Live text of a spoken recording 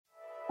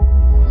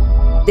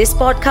This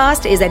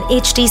podcast is an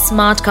HT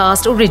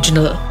Smartcast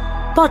original.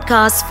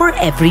 Podcasts for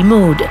every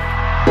mood.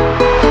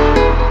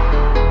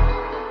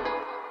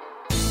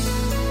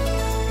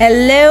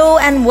 Hello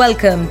and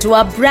welcome to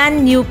our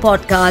brand new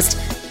podcast,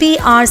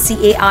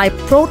 PRCAI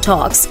Pro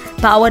Talks,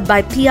 powered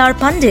by PR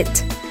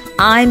Pundit.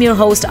 I'm your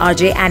host,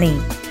 RJ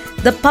Annie.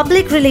 The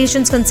Public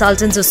Relations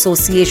Consultants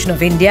Association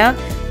of India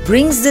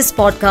brings this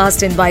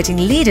podcast inviting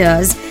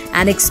leaders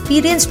and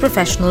experienced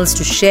professionals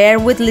to share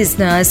with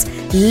listeners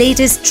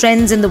latest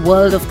trends in the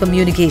world of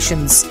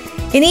communications.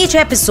 In each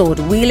episode,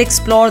 we'll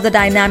explore the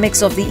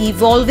dynamics of the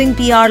evolving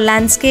PR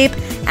landscape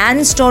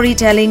and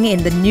storytelling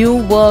in the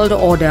new world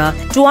order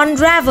to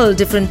unravel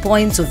different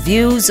points of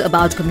views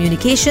about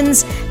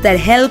communications that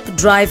help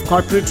drive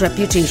corporate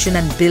reputation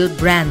and build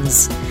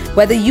brands.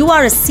 Whether you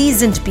are a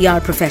seasoned PR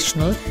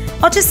professional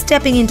or just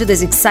stepping into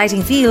this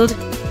exciting field,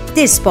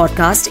 this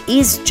podcast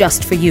is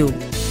just for you.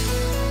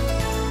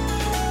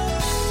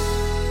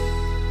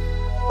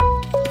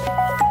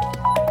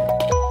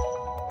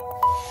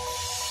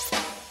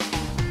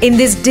 In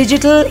this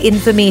digital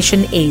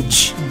information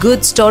age,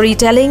 good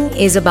storytelling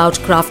is about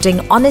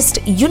crafting honest,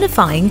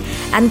 unifying,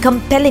 and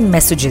compelling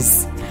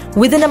messages.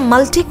 Within a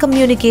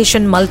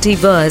multi-communication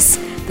multiverse,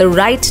 the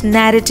right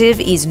narrative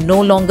is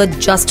no longer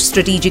just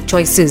strategic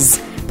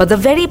choices, but the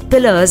very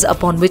pillars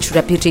upon which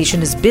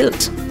reputation is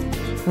built.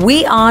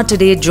 We are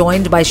today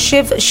joined by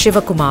Shiv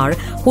Shivakumar,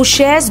 who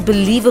shares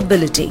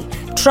believability,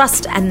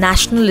 trust, and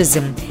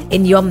nationalism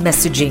in your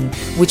messaging,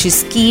 which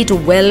is key to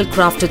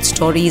well-crafted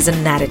stories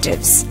and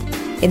narratives.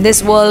 In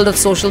this world of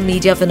social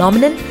media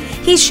phenomenon,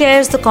 he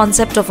shares the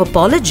concept of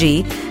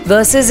apology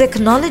versus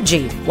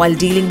acknowledging while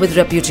dealing with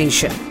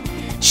reputation.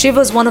 Shiv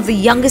was one of the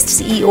youngest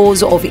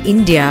CEOs of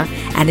India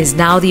and is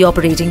now the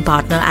operating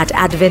partner at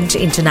Advent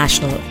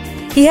International.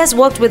 He has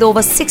worked with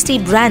over 60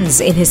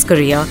 brands in his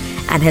career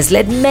and has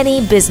led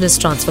many business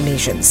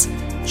transformations.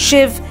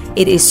 Shiv,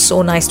 it is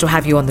so nice to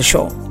have you on the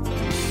show.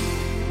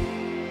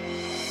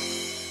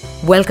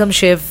 Welcome,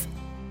 Shiv.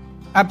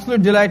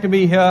 Absolute delight to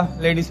be here,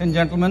 ladies and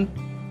gentlemen,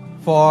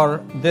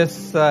 for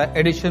this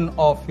edition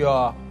of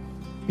your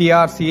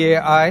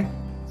PRCAI.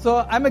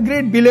 So I'm a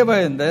great believer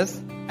in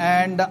this,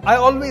 and I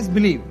always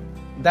believe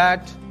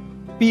that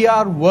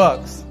PR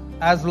works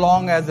as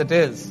long as it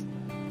is,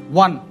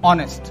 one,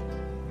 honest.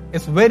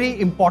 It's very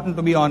important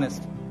to be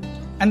honest.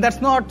 And that's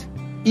not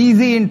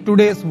easy in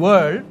today's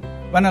world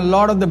when a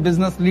lot of the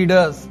business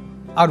leaders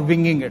are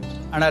winging it,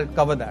 and I'll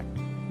cover that.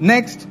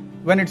 Next,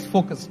 when it's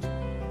focused.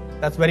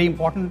 That's very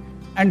important.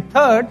 And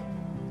third,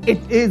 it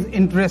is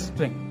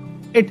interesting.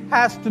 It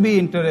has to be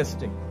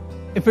interesting.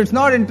 If it's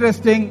not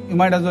interesting, you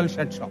might as well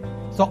shut shop.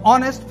 So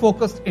honest,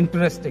 focused,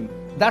 interesting.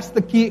 That's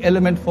the key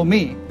element for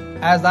me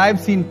as I've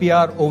seen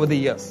PR over the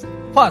years.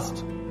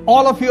 First,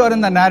 all of you are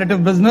in the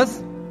narrative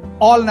business.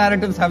 All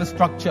narratives have a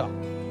structure.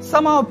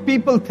 Somehow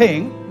people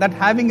think that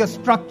having a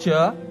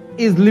structure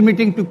is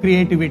limiting to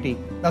creativity.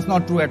 That's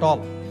not true at all.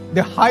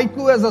 The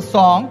haiku as a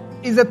song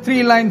is a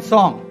 3-line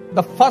song.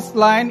 The first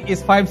line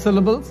is 5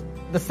 syllables,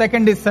 the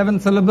second is 7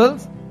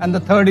 syllables, and the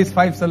third is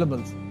 5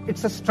 syllables.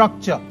 It's a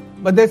structure,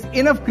 but there's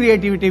enough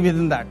creativity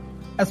within that.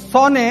 A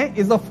sonnet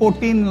is a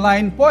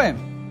 14-line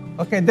poem.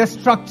 Okay, there's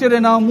structure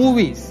in our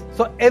movies.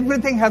 So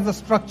everything has a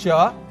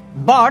structure,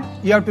 but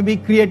you have to be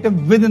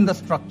creative within the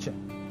structure.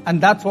 And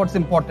that's what's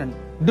important.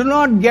 Do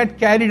not get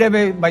carried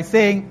away by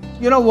saying,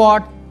 you know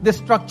what, this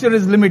structure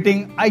is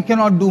limiting. I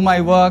cannot do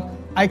my work.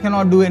 I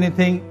cannot do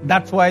anything.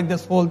 That's why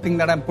this whole thing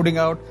that I'm putting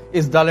out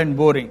is dull and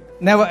boring.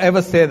 Never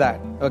ever say that.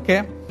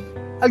 Okay?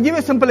 I'll give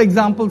you simple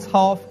examples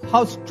of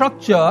how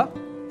structure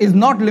is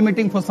not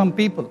limiting for some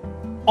people.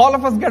 All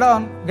of us get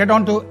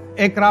onto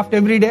aircraft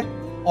every day,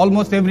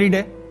 almost every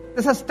day.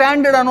 There's a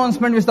standard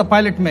announcement which the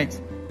pilot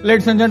makes.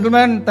 Ladies and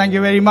gentlemen, thank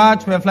you very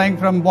much. We're flying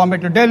from Bombay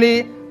to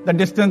Delhi. The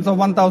distance of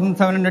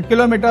 1,700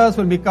 kilometers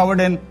will be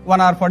covered in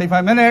 1 hour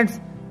 45 minutes.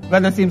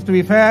 Weather seems to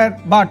be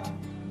fair, but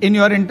in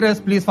your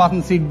interest, please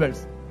fasten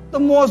seatbelts. The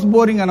most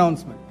boring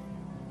announcement.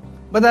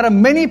 But there are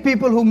many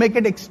people who make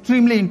it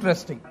extremely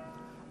interesting.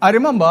 I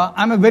remember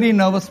I'm a very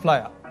nervous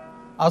flyer.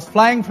 I was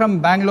flying from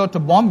Bangalore to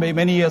Bombay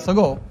many years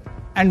ago,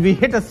 and we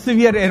hit a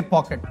severe air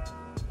pocket.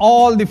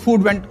 All the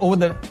food went over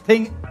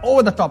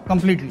the top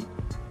completely.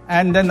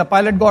 And then the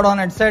pilot got on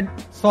and said,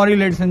 sorry,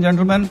 ladies and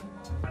gentlemen,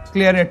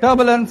 clear air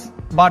turbulence,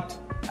 but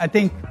I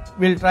think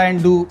we'll try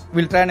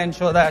and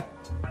ensure that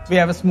we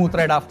have a smooth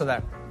ride after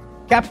that.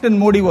 Captain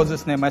Modi was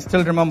his name. I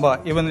still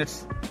remember, even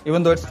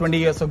though it's 20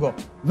 years ago.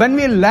 When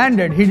we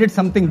landed, he did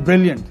something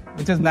brilliant,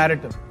 which is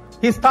narrative.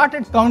 He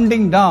started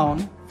counting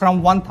down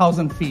from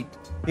 1,000 feet.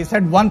 He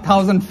said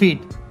 1,000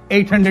 feet,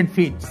 800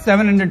 feet,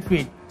 700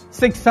 feet,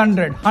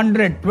 600,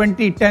 100,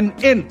 20, 10,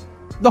 in.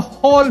 The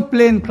whole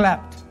plane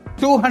clapped.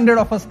 200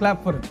 of us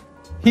clapped for him.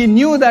 He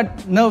knew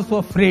that nerves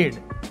were frayed,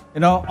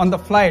 on the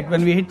flight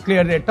when we hit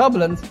clear air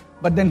turbulence,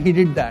 but then he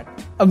did that.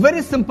 A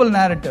very simple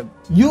narrative.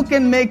 You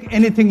can make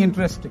anything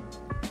interesting.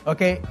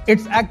 Okay?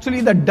 It's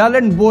actually the dull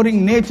and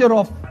boring nature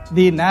of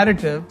the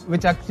narrative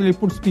which actually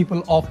puts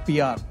people off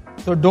PR.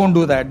 So don't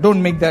do that.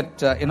 Don't make that,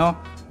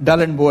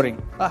 dull and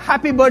boring.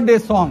 Happy birthday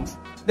songs.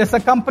 There's a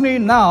company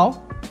now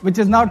which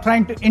is now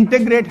trying to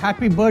integrate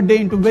happy birthday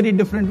into very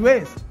different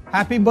ways.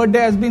 Happy birthday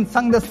has been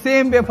sung the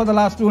same way for the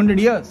last 200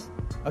 years.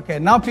 Okay,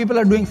 now people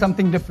are doing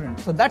something different.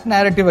 So that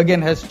narrative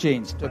again has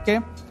changed. Okay,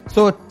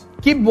 so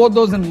keep both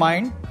those in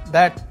mind,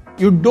 that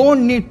you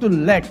don't need to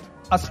let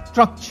a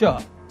structure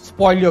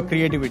spoil your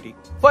creativity.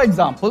 For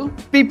example,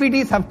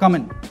 PPTs have come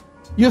in.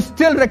 You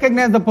still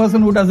recognize the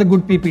person who does a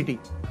good PPT.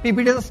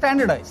 PPTs are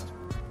standardized.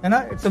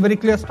 It's a very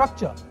clear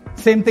structure.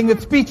 Same thing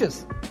with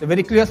speeches. They're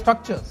very clear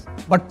structures.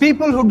 But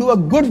people who do a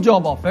good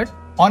job of it,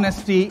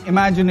 honesty,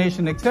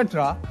 imagination,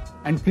 etc.,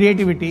 and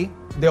creativity,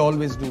 they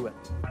always do it.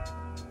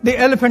 The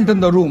elephant in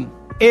the room.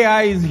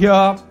 AI is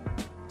here.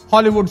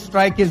 Hollywood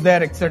strike is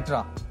there,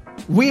 etc.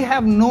 We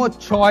have no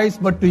choice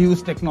but to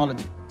use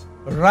technology.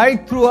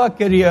 Right through our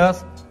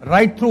careers,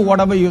 right through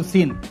whatever you've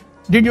seen.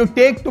 Did you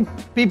take to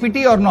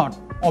PPT or not?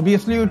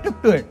 Obviously you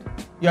took to it.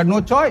 You had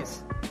no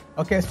choice.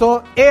 Okay,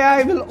 so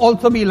AI will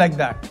also be like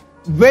that.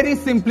 Very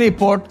simply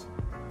put,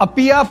 a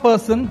PR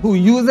person who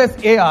uses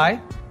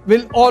AI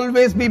will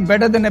always be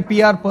better than a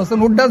PR person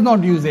who does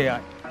not use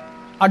AI.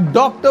 A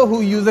doctor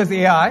who uses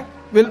AI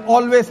will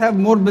always have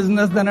more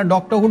business than a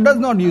doctor who does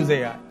not use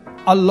AI.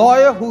 A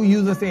lawyer who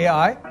uses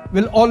AI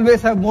will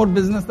always have more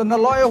business than a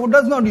lawyer who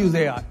does not use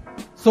AI.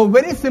 So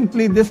very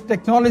simply, this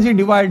technology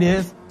divide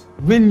is,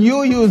 will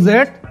you use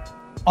it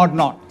or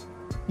not?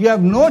 You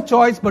have no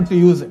choice but to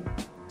use it.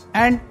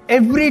 And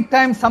every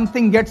time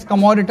something gets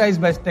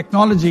commoditized by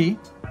technology,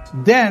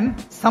 then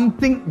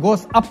something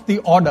goes up the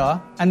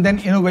order and then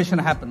innovation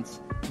happens.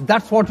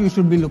 That's what you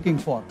should be looking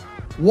for.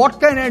 What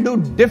can I do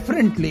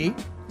differently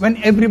when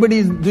everybody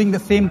is doing the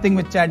same thing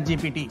with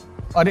ChatGPT,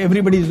 or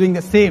everybody is doing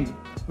the same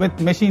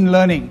with machine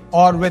learning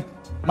or with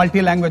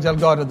multi-language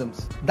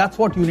algorithms? That's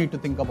what you need to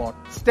think about.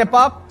 Step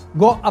up,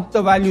 go up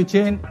the value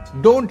chain.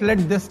 Don't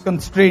let this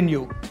constrain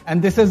you.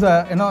 And this is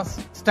a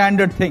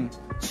standard thing.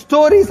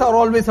 Stories are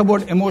always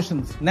about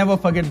emotions. Never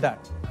forget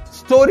that.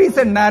 Stories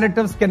and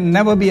narratives can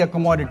never be a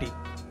commodity.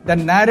 The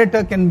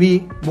narrator can be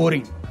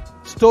boring.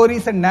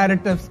 Stories and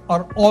narratives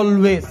are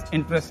always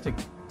interesting.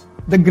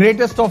 The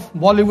greatest of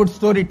Bollywood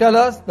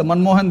storytellers, the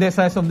Manmohan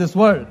Desais of this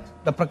world,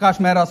 the Prakash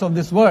Mehras of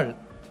this world,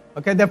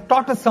 okay, they've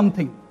taught us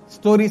something.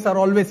 Stories are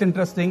always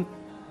interesting.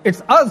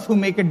 It's us who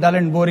make it dull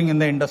and boring in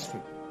the industry.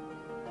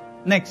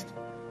 Next,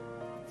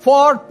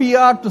 for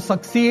PR to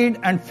succeed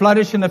and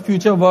flourish in a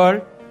future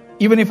world,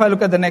 even if I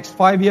look at the next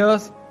 5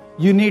 years,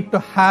 you need to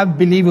have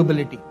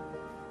believability.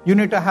 You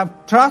need to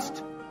have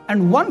trust,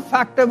 and one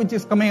factor which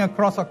is coming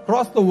across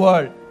the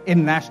world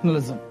in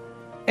nationalism.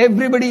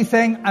 Everybody is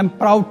saying, I'm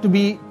proud to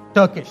be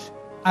Turkish,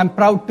 I'm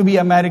proud to be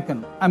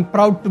American, I'm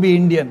proud to be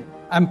Indian,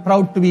 I'm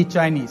proud to be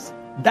Chinese.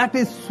 That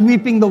is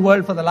sweeping the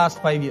world for the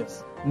last 5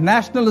 years.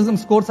 Nationalism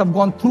scores have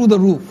gone through the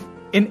roof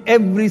in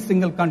every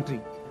single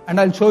country. And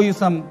I'll show you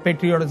some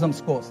patriotism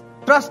scores.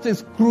 Trust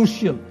is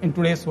crucial in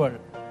today's world,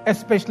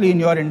 especially in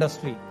your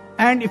industry.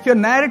 And if your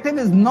narrative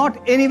is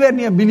not anywhere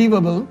near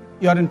believable,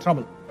 you're in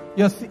trouble.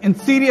 You're in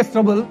serious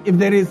trouble if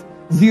there is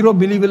zero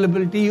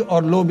believability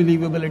or low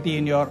believability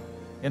in your,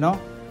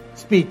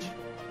 speech.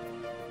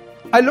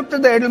 I looked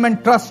at the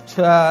Edelman Trust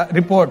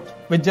report,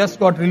 which just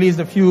got released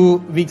a few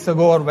weeks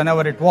ago or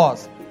whenever it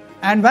was.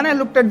 And when I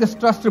looked at this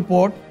trust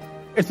report,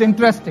 it's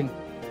interesting.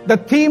 The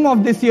theme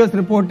of this year's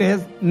report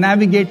is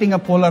navigating a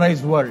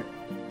polarized world.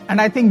 And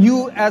I think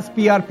you as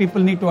PR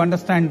people need to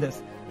understand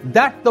this,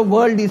 that the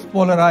world is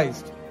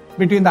polarized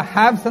between the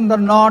haves and the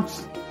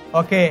nots,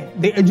 okay,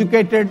 the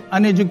educated,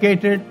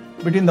 uneducated,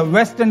 between the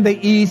West and the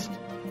East,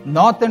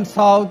 North and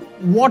South,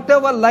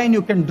 whatever line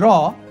you can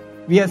draw,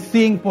 we are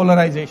seeing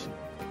polarization.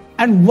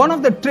 And one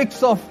of the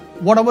tricks of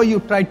whatever you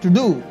try to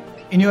do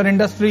in your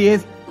industry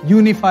is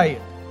unify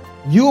it.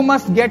 You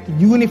must get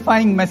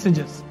unifying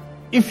messages.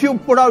 If you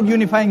put out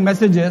unifying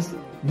messages,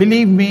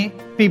 believe me,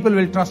 people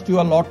will trust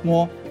you a lot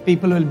more.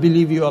 People will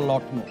believe you a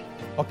lot more.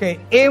 Okay,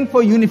 aim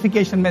for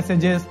unification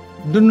messages.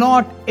 Do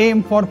not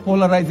aim for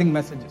polarizing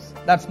messages.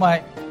 That's my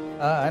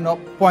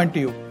point to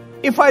you.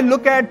 If I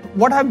look at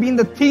what have been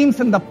the themes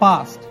in the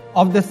past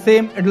of the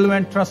same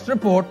Edelman Trust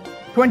report,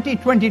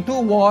 2022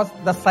 was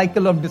the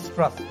cycle of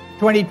distrust.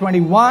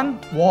 2021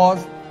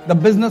 was the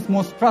business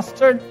most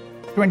trusted.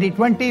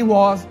 2020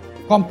 was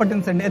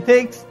competence and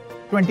ethics.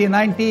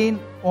 2019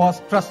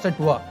 was trust at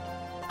work.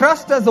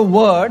 Trust as a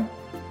word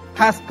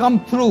has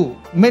come through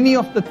many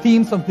of the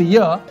themes of the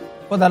year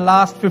for the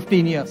last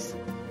 15 years.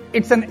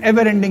 It's an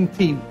ever-ending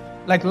theme.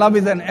 Like love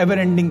is an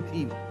ever-ending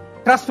theme.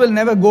 Trust will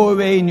never go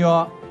away in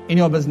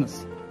your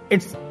business.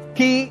 It's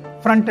key,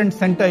 front and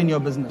center in your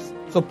business.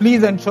 So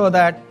please ensure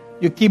that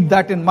you keep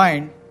that in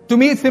mind. To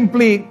me,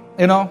 simply,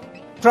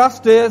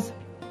 trust is,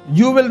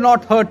 you will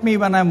not hurt me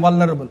when I'm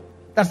vulnerable.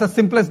 That's the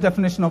simplest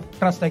definition of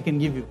trust I can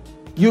give you.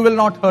 You will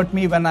not hurt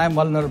me when I'm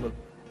vulnerable.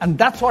 And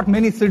that's what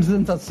many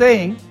citizens are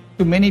saying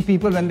to many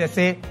people when they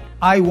say,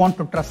 I want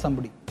to trust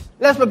somebody.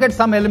 Let's look at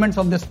some elements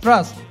of this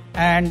trust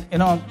and,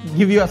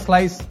 give you a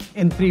slice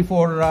in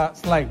 3-4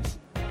 slides.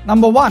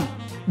 Number one,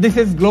 this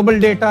is global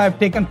data. I've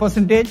taken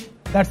percentage.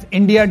 That's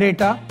India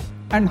data.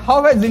 And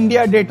how has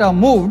India data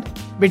moved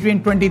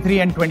between 23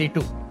 and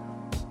 22.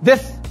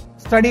 This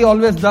study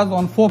always does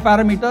on 4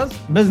 parameters: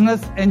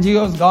 business,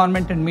 NGOs,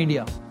 government, and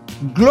media.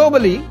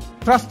 Globally,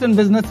 trust in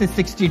business is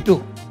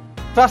 62.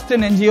 Trust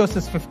in NGOs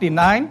is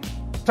 59.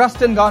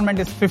 Trust in government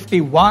is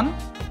 51.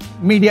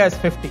 Media is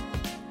 50.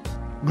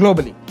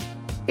 Globally.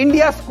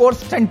 India's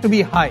scores tend to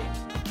be high,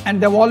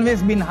 and they've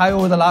always been high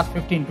over the last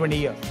 15-20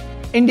 years.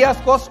 India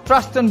scores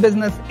trust in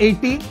business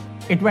 80.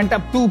 It went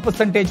up 2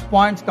 percentage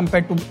points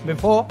compared to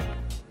before.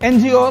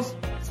 NGOs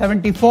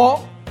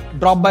 74,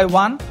 dropped by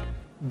 1.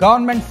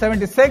 Government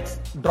 76,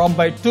 dropped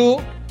by 2.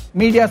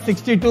 Media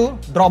 62,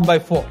 dropped by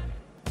 4.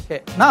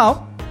 Okay.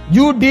 Now,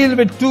 you deal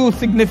with 2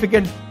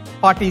 significant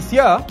parties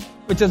here,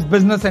 which is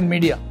business and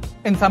media.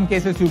 In some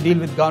cases, you deal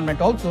with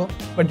government also,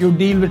 but you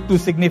deal with 2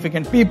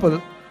 significant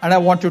people, and I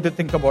want you to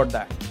think about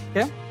that.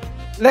 Okay?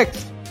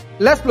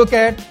 Let's look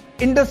at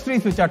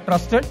industries which are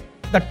trusted,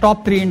 the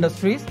top 3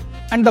 industries,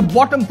 and the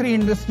bottom 3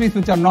 industries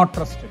which are not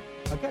trusted.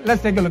 Okay?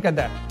 Let's take a look at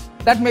that.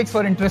 That makes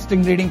for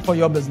interesting reading for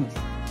your business.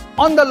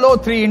 On the low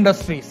 3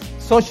 industries,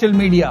 social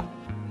media,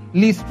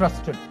 least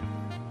trusted.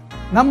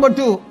 Number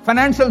 2,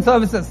 financial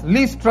services,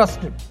 least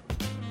trusted.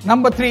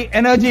 Number 3,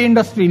 energy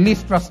industry,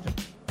 least trusted.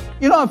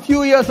 You know, a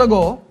few years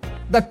ago,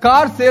 the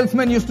car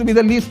salesman used to be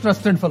the least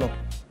trusted fellow.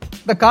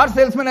 The car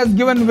salesman has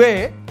given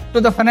way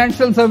to the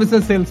financial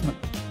services salesman.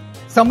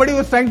 Somebody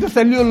was trying to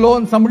sell you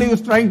loans, somebody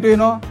was trying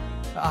to,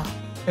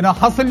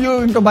 hustle you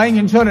into buying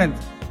insurance.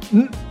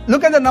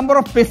 Look at the number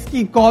of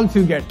pesky calls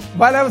you get.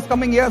 While I was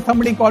coming here,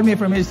 somebody called me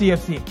from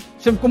HDFC.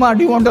 Shiv Kumar,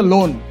 do you want a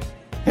loan?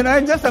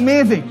 It's just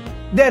amazing.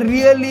 They're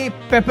really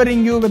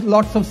peppering you with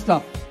lots of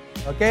stuff.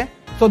 Okay?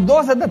 So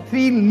those are the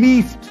 3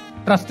 least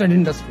trusted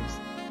industries.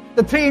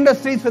 The 3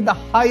 industries with the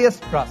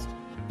highest trust: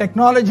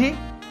 technology,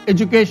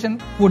 education,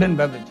 food and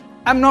beverage.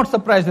 I'm not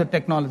surprised with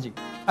technology.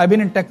 I've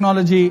been in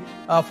technology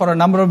for a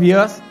number of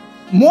years.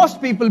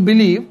 Most people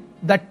believe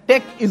that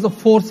tech is a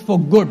force for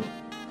good.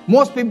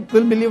 Most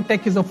people believe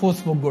tech is a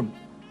force for good.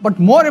 But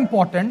more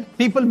important,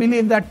 people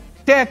believe that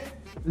tech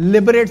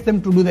liberates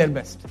them to do their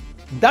best.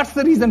 That's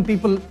the reason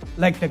people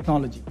like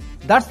technology.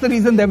 That's the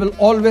reason they will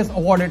always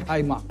award it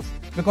high marks.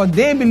 Because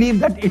they believe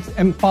that it's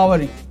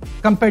empowering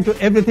compared to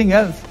everything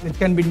else which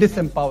can be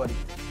disempowering.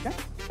 Okay?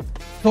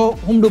 So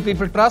whom do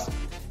people trust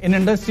in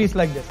industries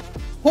like this?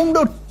 Whom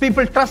do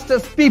people trust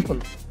as people?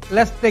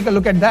 Let's take a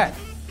look at that.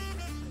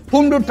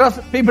 Whom do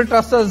people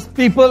trust as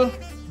people?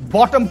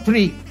 Bottom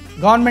 3.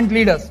 Government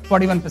leaders,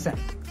 41%.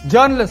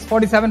 Journalists,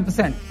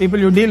 47%. People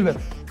you deal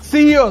with.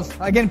 CEOs,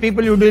 again,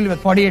 people you deal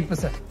with,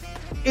 48%.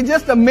 It's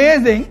just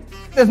amazing.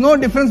 There's no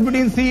difference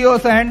between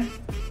CEOs and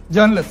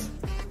journalists.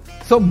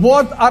 So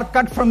both are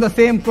cut from the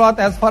same cloth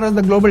as far as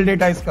the global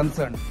data is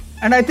concerned.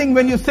 And I think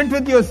when you sit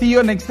with your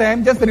CEO next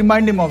time, just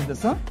remind him of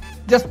this.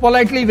 Just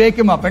politely wake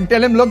him up and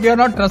tell him, look, you're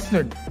not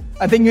trusted.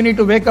 I think you need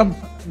to wake up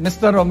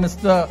Mr. or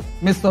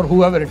Miss or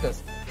whoever it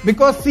is.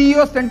 Because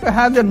CEOs tend to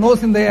have their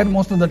nose in the air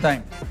most of the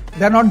time.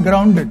 They're not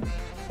grounded.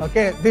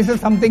 Okay, this is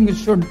something which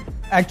should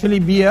actually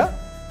be a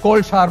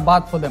cold shower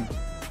bath for them.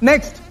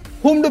 Next,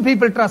 whom do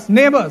people trust?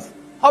 Neighbors.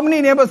 How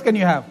many neighbors can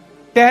you have?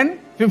 10,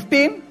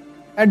 15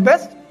 at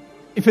best?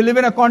 If you live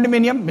in a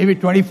condominium, maybe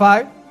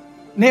 25.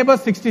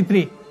 Neighbors,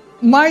 63.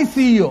 My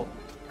CEO,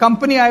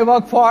 company I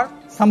work for,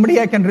 somebody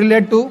I can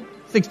relate to,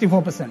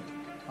 64%.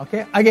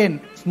 Okay,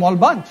 again, small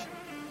bunch.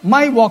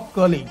 My work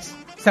colleagues,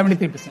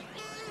 73%.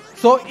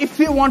 So if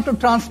you want to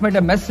transmit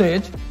a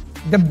message,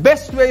 the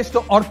best way is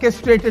to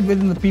orchestrate it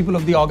within the people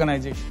of the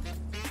organization.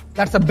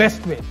 That's the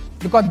best way,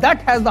 because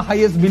that has the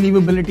highest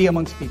believability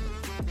amongst people.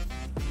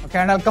 Okay,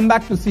 and I'll come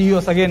back to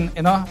CEOs again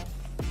in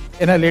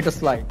a later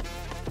slide.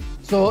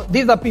 So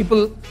these are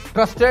people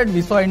trusted.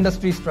 We saw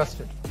industries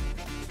trusted.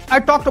 I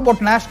talked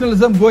about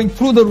nationalism going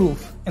through the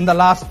roof in the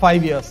last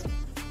 5 years.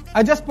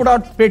 I just put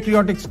out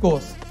patriotic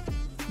scores.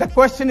 The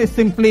question is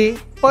simply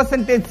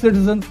percentage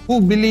citizens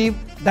who believe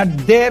that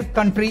their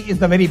country is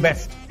the very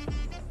best.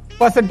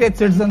 Percentage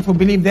citizens who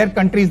believe their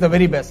country is the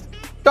very best.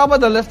 Top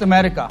of the list,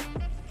 America,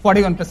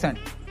 41%.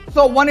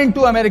 So 1 in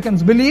 2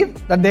 Americans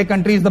believe that their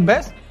country is the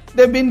best.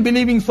 They've been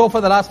believing so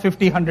for the last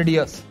 50, 100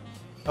 years.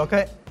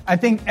 Okay? I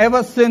think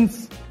ever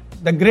since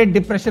the Great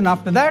Depression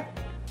after that,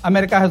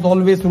 America has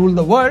always ruled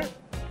the world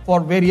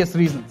for various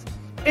reasons.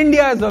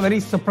 India is a very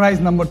surprise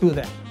number 2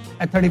 there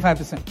at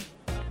 35%.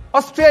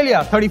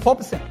 Australia,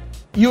 34%.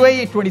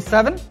 UAE,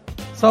 27%.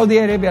 Saudi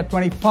Arabia,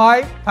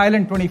 25%.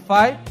 Thailand,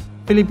 25%.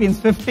 Philippines,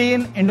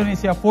 15%.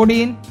 Indonesia,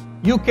 14%.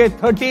 UK,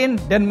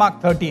 13%.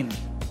 Denmark, 13%.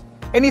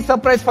 Any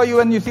surprise for you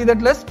when you see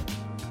that list?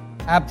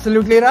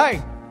 Absolutely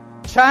right.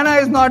 China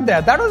is not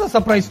there. That was a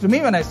surprise to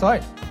me when I saw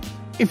it.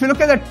 If you look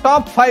at the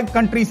top 5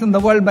 countries in the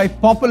world by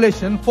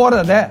population, 4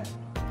 are there.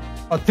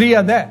 Or 3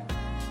 are there.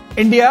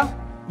 India,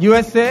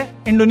 USA,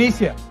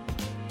 Indonesia.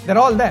 They're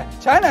all there.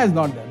 China is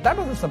not there. That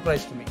was a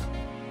surprise to me.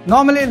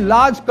 Normally,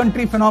 large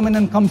country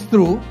phenomenon comes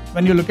through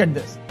when you look at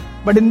this.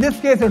 But in this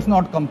case, it's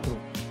not come through.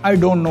 I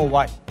don't know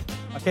why.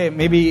 Okay,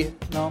 maybe,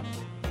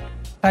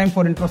 time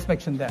for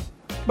introspection there.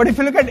 But if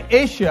you look at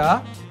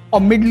Asia or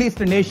Middle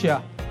East and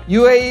Asia,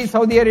 UAE,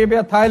 Saudi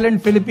Arabia,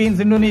 Thailand, Philippines,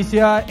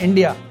 Indonesia,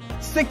 India,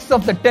 6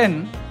 of the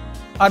 10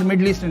 are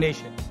Middle East and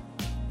Asia.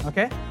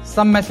 Okay?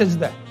 Some message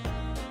there.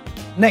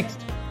 Next,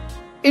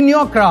 in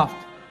your craft,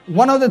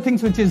 one of the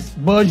things which is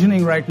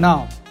burgeoning right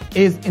now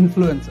is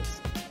influencers.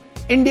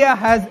 India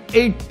has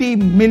 80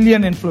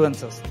 million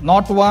influencers.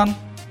 Not one,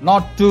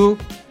 not two,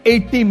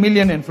 80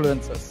 million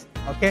influencers.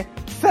 Okay?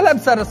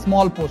 Celebs are a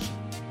small portion.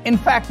 In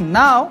fact,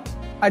 now,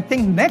 I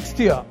think next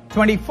year,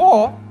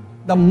 24,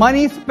 the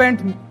money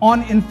spent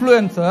on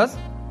influencers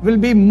will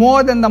be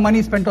more than the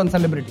money spent on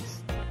celebrities.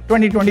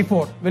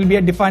 2024 will be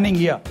a defining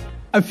year.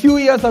 A few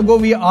years ago,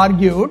 we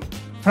argued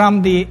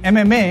from the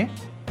MMA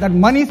that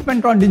money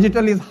spent on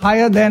digital is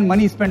higher than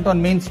money spent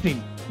on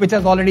mainstream, which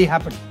has already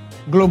happened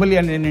globally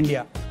and in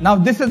India. Now,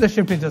 this is the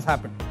shift which has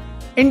happened.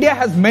 India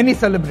has many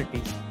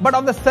celebrities, but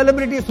of the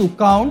celebrities who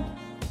count,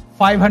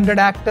 500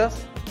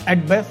 actors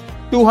at best,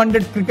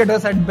 200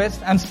 cricketers at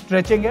best, I'm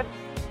stretching it,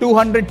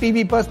 200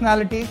 TV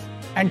personalities,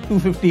 and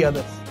 250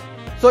 others.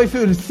 So if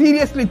you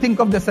seriously think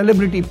of the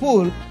celebrity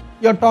pool,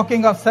 you're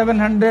talking of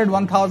 700,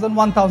 1,000,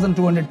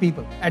 1,200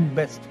 people at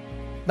best.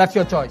 That's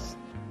your choice.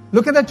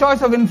 Look at the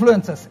choice of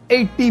influencers,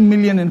 80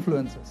 million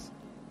influencers.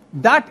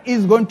 That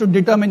is going to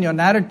determine your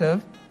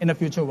narrative in a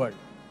future world,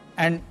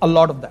 and a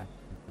lot of that.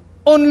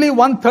 Only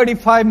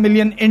 135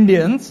 million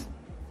Indians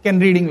can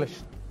read English.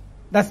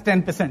 That's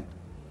 10%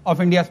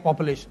 of India's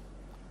population.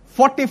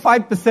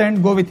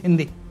 45% go with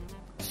Hindi.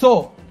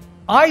 So,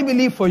 I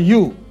believe for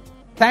you,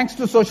 thanks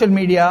to social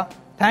media,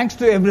 thanks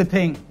to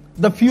everything,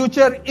 the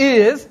future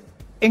is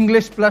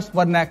English plus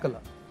vernacular.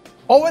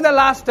 Over the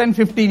last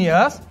 10-15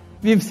 years,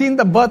 we've seen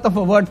the birth of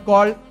a word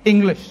called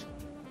English.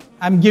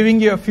 I'm giving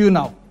you a few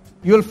now.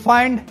 You'll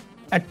find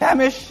a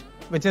Tamish,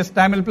 which is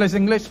Tamil plus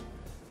English.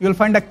 You'll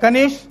find a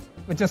Kanish,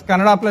 which is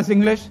Kannada plus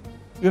English.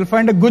 You'll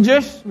find a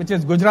Gujish, which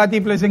is Gujarati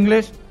plus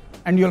English.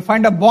 And you'll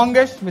find a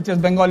Bongish, which is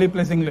Bengali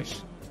plus English.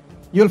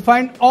 You'll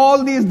find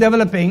all these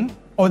developing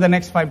over the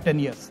next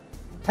 5-10 years,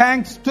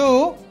 thanks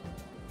to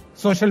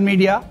social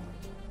media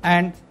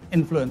and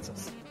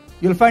influencers.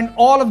 You'll find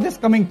all of this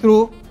coming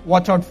through.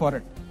 Watch out for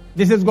it.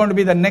 This is going to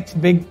be the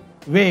next big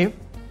wave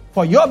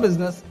for your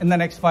business in the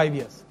next 5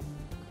 years.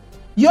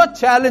 Your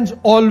challenge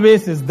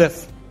always is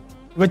this,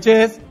 which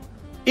is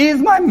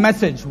my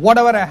message,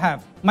 whatever I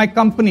have, my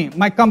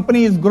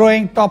company is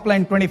growing top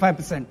line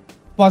 25%,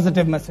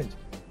 positive message.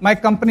 My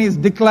company is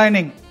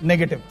declining,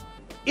 negative.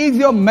 Is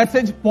your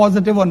message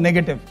positive or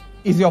negative?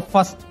 Is your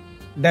first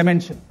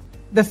dimension.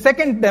 The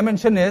second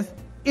dimension is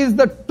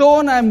the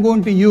tone I'm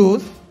going to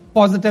use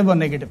positive or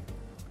negative?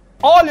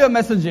 All your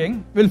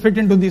messaging will fit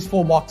into these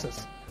 4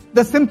 boxes.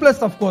 The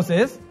simplest, of course,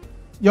 is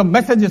your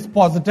message is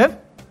positive,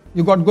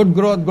 you got good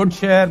growth, good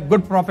share,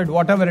 good profit,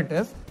 whatever it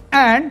is,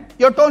 and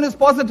your tone is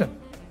positive.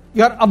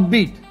 You're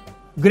upbeat,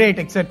 great,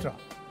 etc.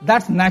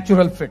 That's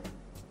natural fit.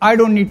 I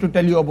don't need to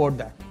tell you about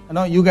that.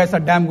 You guys are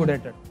damn good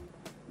at it.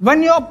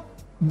 When your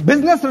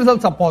business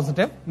results are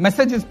positive,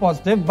 message is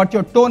positive, but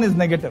your tone is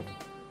negative.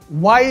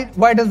 Why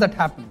does that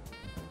happen?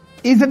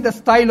 Is it the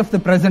style of the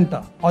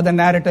presenter or the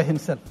narrator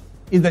himself?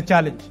 Is the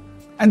challenge.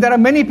 And there are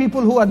many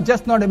people who are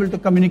just not able to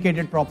communicate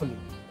it properly.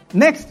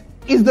 Next,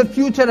 is the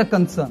future a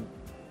concern?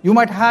 You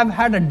might have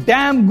had a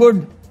damn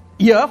good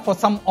year for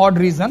some odd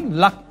reason,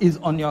 luck is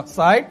on your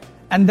side,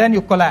 and then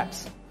you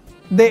collapse.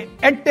 The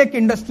edtech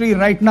industry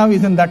right now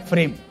is in that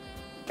frame.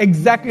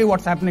 Exactly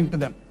what's happening to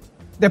them.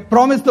 They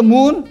promised the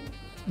moon,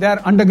 they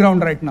are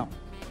underground right now.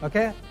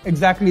 Okay?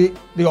 Exactly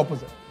the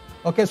opposite.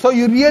 Okay, so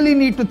you really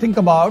need to think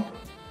about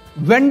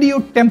when do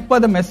you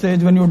temper the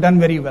message when you've done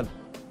very well,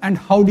 and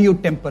how do you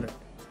temper it.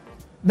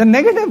 The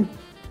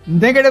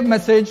negative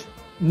message,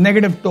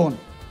 negative tone.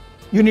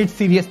 You need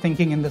serious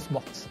thinking in this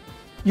box.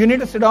 You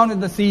need to sit down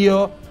with the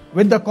CEO,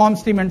 with the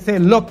comms team and say,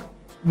 look,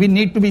 we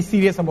need to be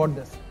serious about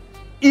this.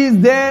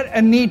 Is there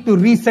a need to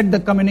reset the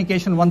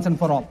communication once and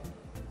for all?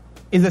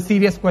 Is a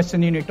serious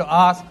question you need to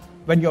ask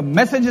when your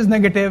message is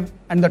negative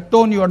and the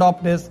tone you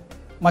adopt is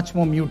much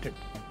more muted.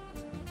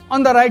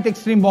 On the right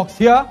extreme box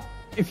here,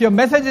 if your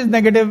message is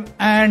negative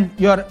and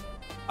you're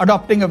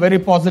adopting a very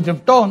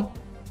positive tone,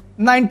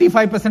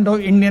 95%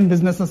 of Indian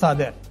businesses are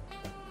there.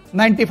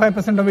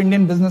 95% of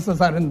Indian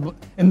businesses are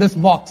in this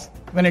box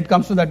when it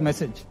comes to that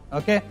message.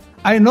 Okay?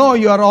 I know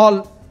you are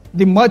all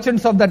the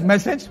merchants of that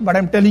message, but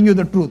I'm telling you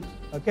the truth.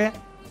 Okay?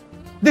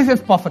 This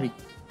is puffery.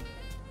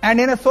 And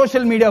in a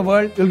social media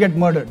world, you'll get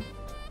murdered.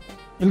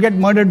 You'll get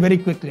murdered very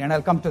quickly, and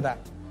I'll come to that.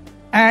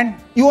 And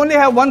you only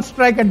have one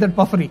strike at that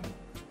puffery.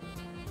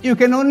 You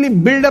can only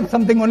build up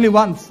something only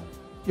once.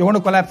 You're going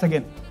to collapse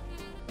again.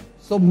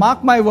 So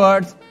mark my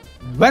words,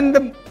 when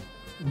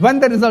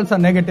the results are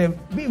negative,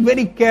 be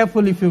very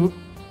careful if you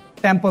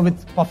tamper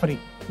with puffery.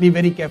 Be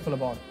very careful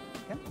about it.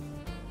 Okay?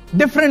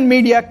 Different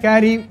media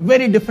carry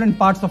very different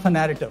parts of a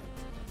narrative.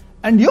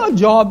 And your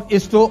job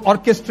is to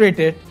orchestrate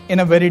it in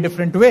a very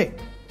different way.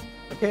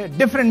 Okay?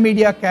 Different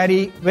media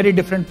carry very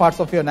different parts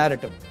of your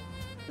narrative.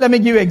 Let me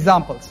give you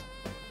examples.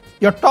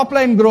 Your top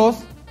line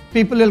grows,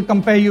 people will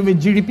compare you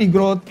with GDP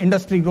growth,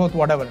 industry growth,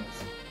 whatever it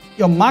is.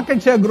 Your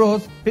market share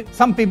grows,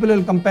 some people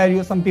will compare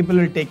you, some people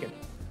will take it.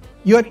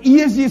 Your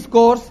ESG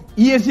scores,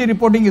 ESG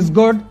reporting is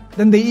good,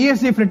 then the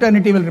ESG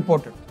fraternity will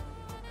report it.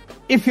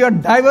 If your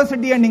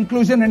diversity and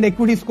inclusion and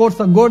equity scores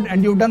are good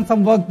and you've done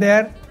some work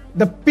there,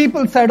 the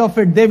people side of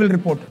it, they will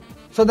report it.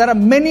 So there are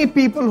many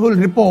people who will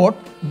report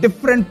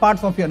different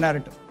parts of your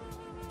narrative.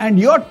 And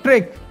your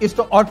trick is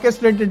to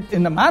orchestrate it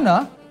in a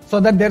manner so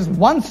that there's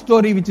one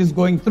story which is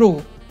going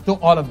through to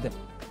all of them.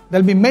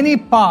 There'll be many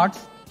parts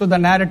to the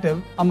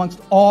narrative amongst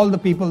all the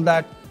people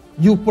that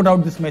you put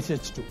out this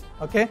message to.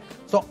 Okay?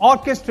 So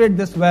orchestrate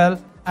this well,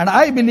 and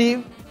I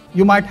believe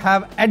you might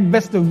have at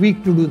best a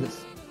week to do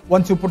this.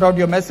 Once you put out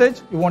your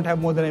message, you won't have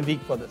more than a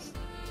week for this.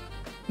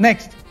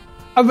 Next,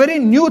 a very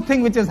new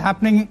thing which is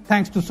happening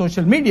thanks to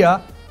social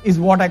media is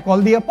what I call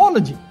the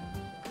apology.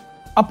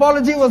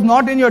 Apology was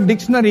not in your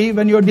dictionary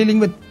when you're dealing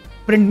with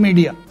print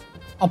media.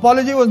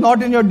 Apology was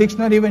not in your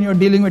dictionary when you're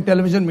dealing with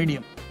television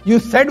medium. You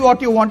said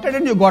what you wanted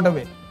and you got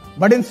away.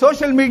 But in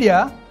social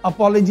media,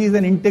 apology is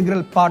an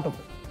integral part of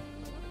it.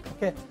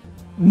 Okay?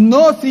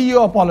 No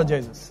CEO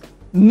apologizes.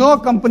 No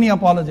company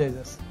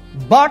apologizes.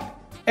 But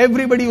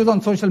everybody who's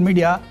on social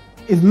media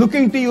is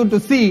looking to you to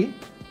see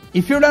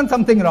if you've done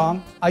something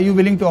wrong, are you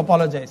willing to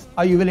apologize?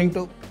 Are you willing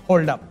to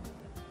hold up?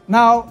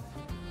 Now,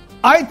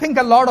 I think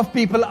a lot of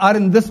people are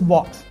in this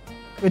box,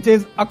 which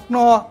is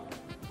acknowledge,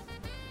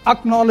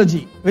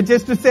 which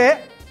is to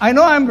say, I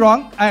know I'm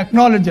wrong, I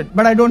acknowledge it,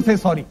 but I don't say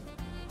sorry.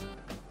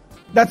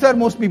 That's where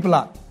most people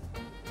are.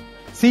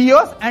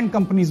 CEOs and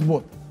companies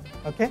both.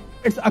 Okay?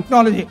 It's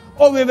acknowledging.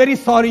 Oh, we're very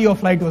sorry your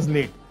flight was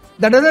late.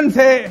 That doesn't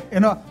say,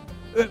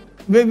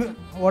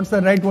 what's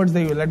the right words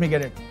they use? Let me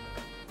get it.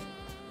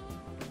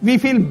 We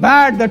feel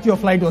bad that your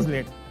flight was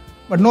late,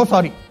 but no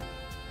sorry.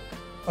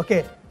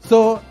 Okay?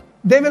 So,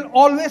 they will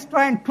always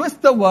try and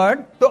twist the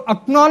word to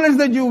acknowledge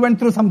that you went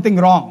through something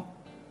wrong.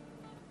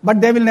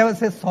 But they will never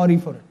say sorry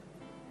for it.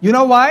 You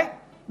know why?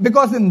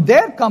 Because in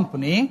their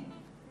company,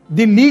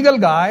 the legal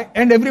guy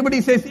and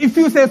everybody says, if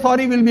you say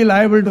sorry, we'll be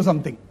liable to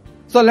something.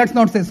 So let's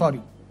not say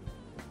sorry.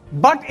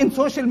 But in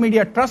social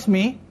media, trust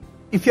me,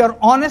 if you're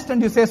honest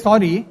and you say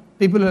sorry,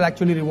 people will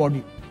actually reward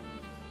you.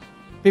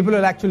 People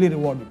will actually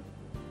reward you.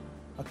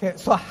 Okay?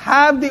 So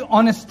have the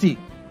honesty,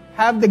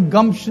 have the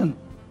gumption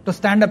to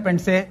stand up and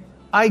say,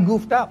 I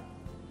goofed up.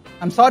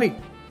 I'm sorry.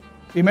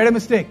 We made a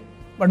mistake,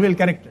 but we'll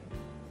correct it.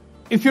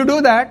 If you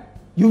do that,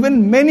 you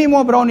win many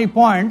more brownie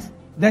points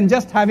than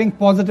just having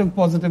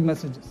positive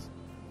messages.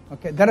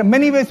 Okay, there are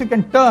many ways you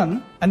can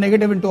turn a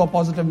negative into a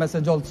positive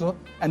message also,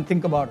 and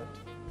think about it.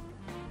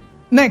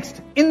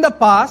 Next, in the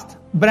past,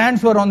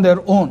 brands were on their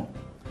own.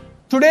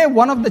 Today,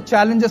 one of the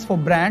challenges for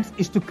brands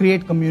is to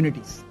create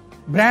communities.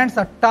 Brands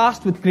are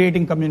tasked with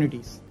creating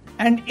communities.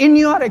 And in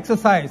your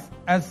exercise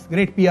as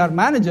great PR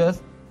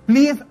managers,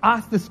 please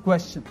ask this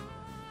question.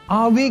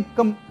 Are we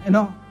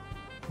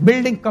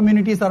building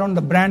communities around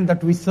the brand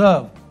that we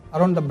serve,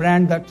 around the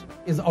brand that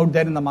is out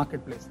there in the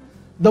marketplace?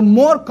 The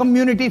more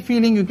community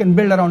feeling you can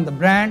build around the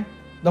brand,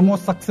 the more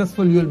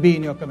successful you will be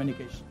in your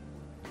communication.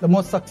 The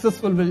more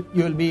successful you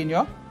will be in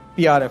your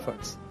PR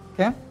efforts.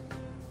 Okay?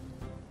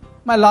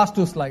 My last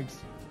two slides.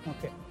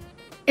 Okay.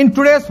 In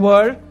today's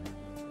world,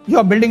 you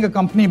are building a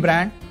company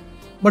brand,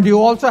 but you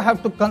also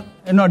have to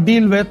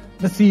deal with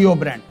the CEO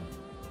brand.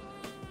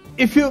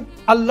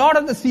 A lot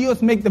of the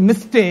CEOs make the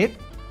mistake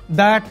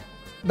that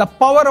the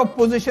power of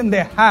position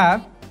they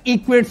have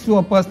equates to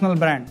a personal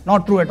brand.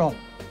 Not true at all.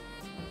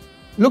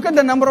 Look at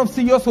the number of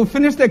CEOs who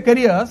finish their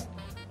careers,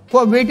 who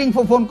are waiting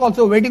for phone calls,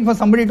 who are waiting for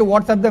somebody to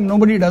WhatsApp them.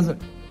 Nobody does it.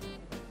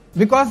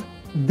 Because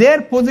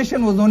their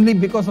position was only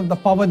because of the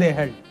power they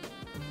held.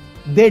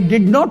 They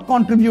did not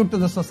contribute to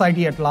the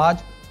society at large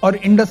or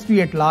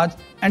industry at large,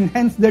 and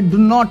hence they do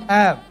not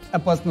have a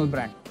personal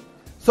brand.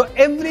 So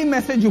every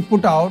message you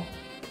put out,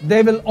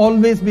 there will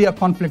always be a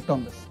conflict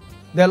on this.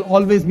 There will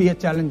always be a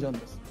challenge on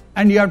this.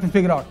 And you have to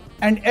figure out.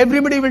 And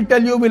everybody will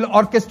tell you, will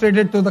orchestrate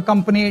it to the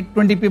company,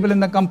 20 people in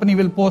the company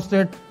will post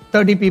it,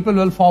 30 people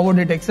will forward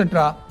it,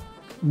 etc.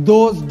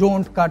 Those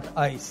don't cut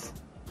ice.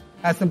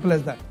 As simple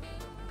as that.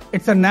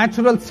 It's a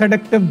natural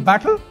seductive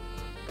battle.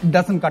 It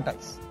doesn't cut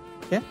ice.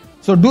 Okay?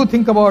 So do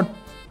think about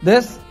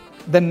this.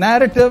 The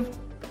narrative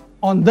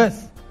on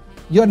this.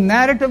 Your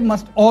narrative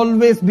must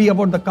always be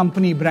about the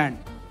company brand.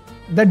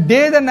 The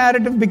day the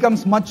narrative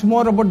becomes much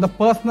more about the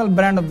personal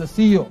brand of the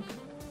CEO.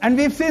 And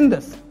we've seen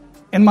this.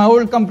 In my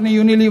old company,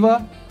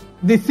 Unilever,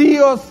 the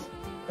CEO's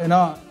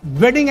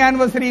wedding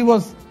anniversary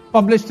was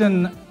published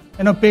in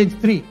page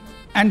 3.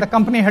 And the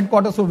company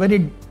headquarters were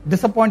very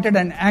disappointed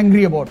and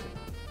angry about it.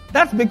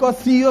 That's because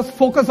CEOs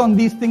focus on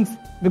these things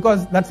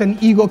because that's an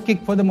ego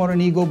kick for them or an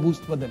ego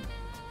boost for them.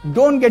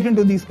 Don't get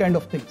into these kind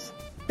of things.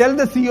 Tell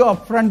the CEO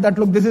up front that,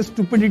 look, this is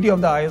stupidity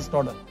of the highest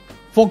order.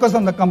 Focus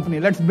on the company.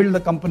 Let's build the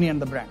company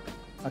and the brand.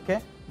 Okay?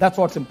 That's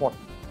what's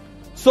important.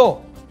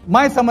 So,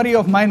 my summary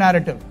of my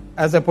narrative,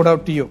 as I put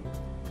out to you.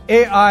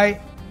 AI,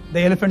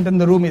 the elephant in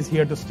the room, is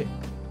here to stay.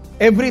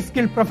 Every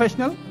skilled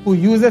professional who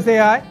uses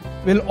AI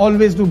will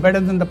always do better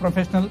than the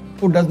professional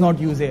who does not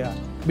use AI.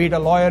 Be it a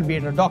lawyer, be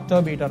it a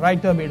doctor, be it a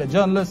writer, be it a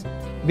journalist,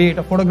 be it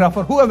a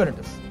photographer, whoever it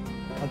is.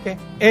 Okay?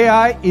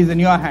 AI is in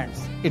your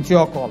hands. It's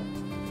your call.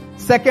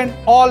 Second,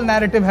 all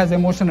narrative has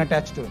emotion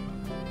attached to it.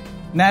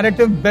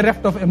 Narrative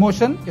bereft of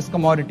emotion is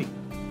commodity.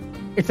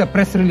 It's a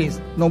press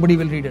release. Nobody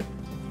will read it.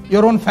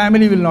 Your own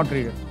family will not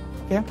read it.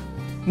 Okay?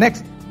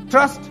 Next,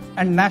 trust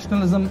and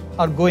nationalism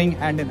are going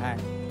hand in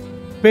hand.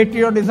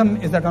 Patriotism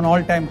is at an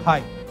all-time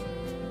high.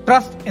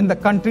 Trust in the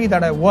country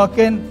that I work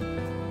in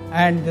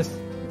and this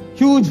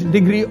huge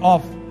degree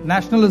of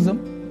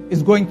nationalism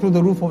is going through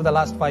the roof over the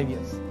last 5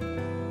 years.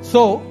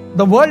 So,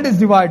 the world is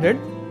divided,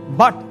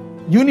 but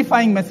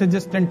unifying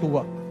messages tend to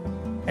work.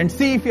 And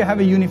see if you have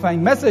a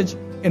unifying message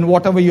in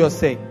whatever you are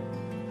saying.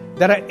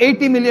 There are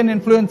 80 million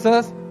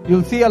influencers.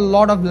 You'll see a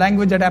lot of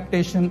language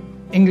adaptation,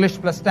 English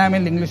plus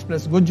Tamil, English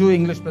plus Guju,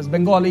 English plus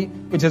Bengali,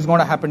 which is going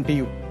to happen to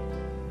you.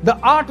 The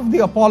art of the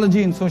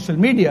apology in social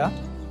media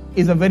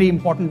is a very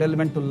important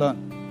element to learn.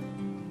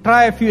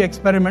 Try a few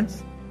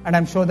experiments, and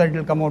I'm sure that it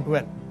will come out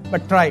well.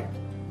 But try it.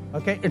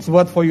 Okay? It's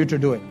worth for you to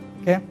do it.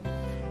 Okay?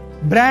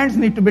 Brands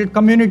need to build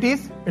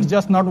communities. It's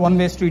just not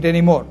one-way street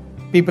anymore.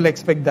 People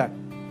expect that.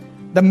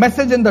 The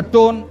message and the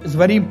tone is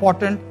very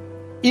important.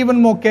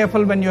 Even more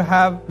careful when you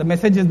have the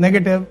message is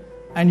negative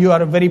and you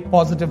are a very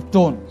positive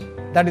tone.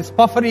 That is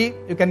puffery.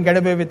 You can get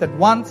away with it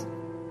once.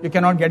 You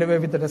cannot get away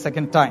with it a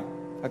second time.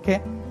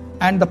 Okay?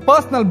 And the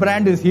personal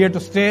brand is here to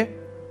stay.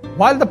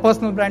 While the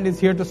personal brand is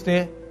here to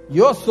stay,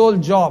 your sole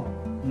job,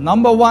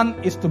 number one,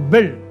 is to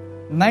build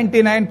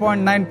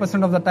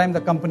 99.9% of the time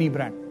the company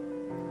brand.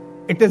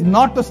 It is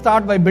not to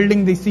start by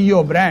building the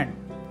CEO brand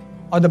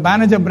or the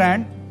manager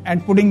brand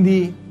and putting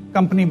the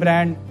company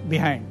brand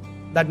behind.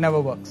 That never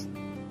works.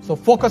 So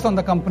focus on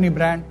the company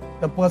brand.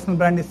 The personal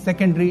brand is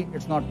secondary,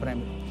 it's not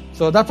primary.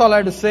 So that's all I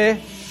have to say.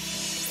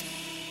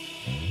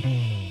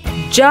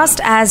 Just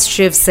as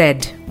Shiv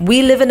said,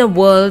 we live in a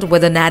world where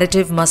the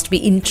narrative must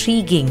be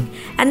intriguing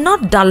and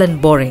not dull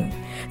and boring.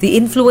 The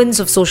influence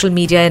of social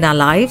media in our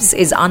lives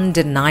is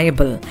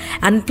undeniable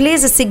and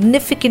plays a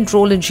significant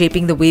role in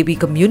shaping the way we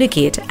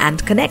communicate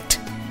and connect.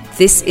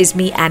 This is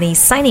me, Annie,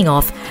 signing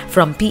off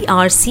from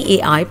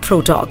PRCAI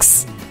Pro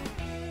Talks.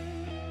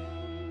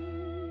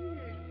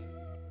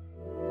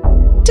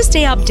 To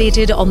stay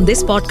updated on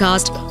this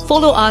podcast,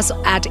 follow us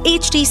at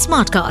HT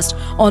Smartcast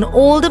on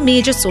all the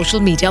major social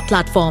media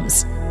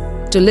platforms.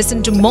 To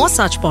listen to more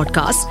such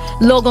podcasts,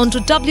 log on to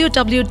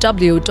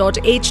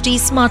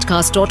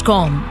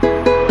www.htsmartcast.com.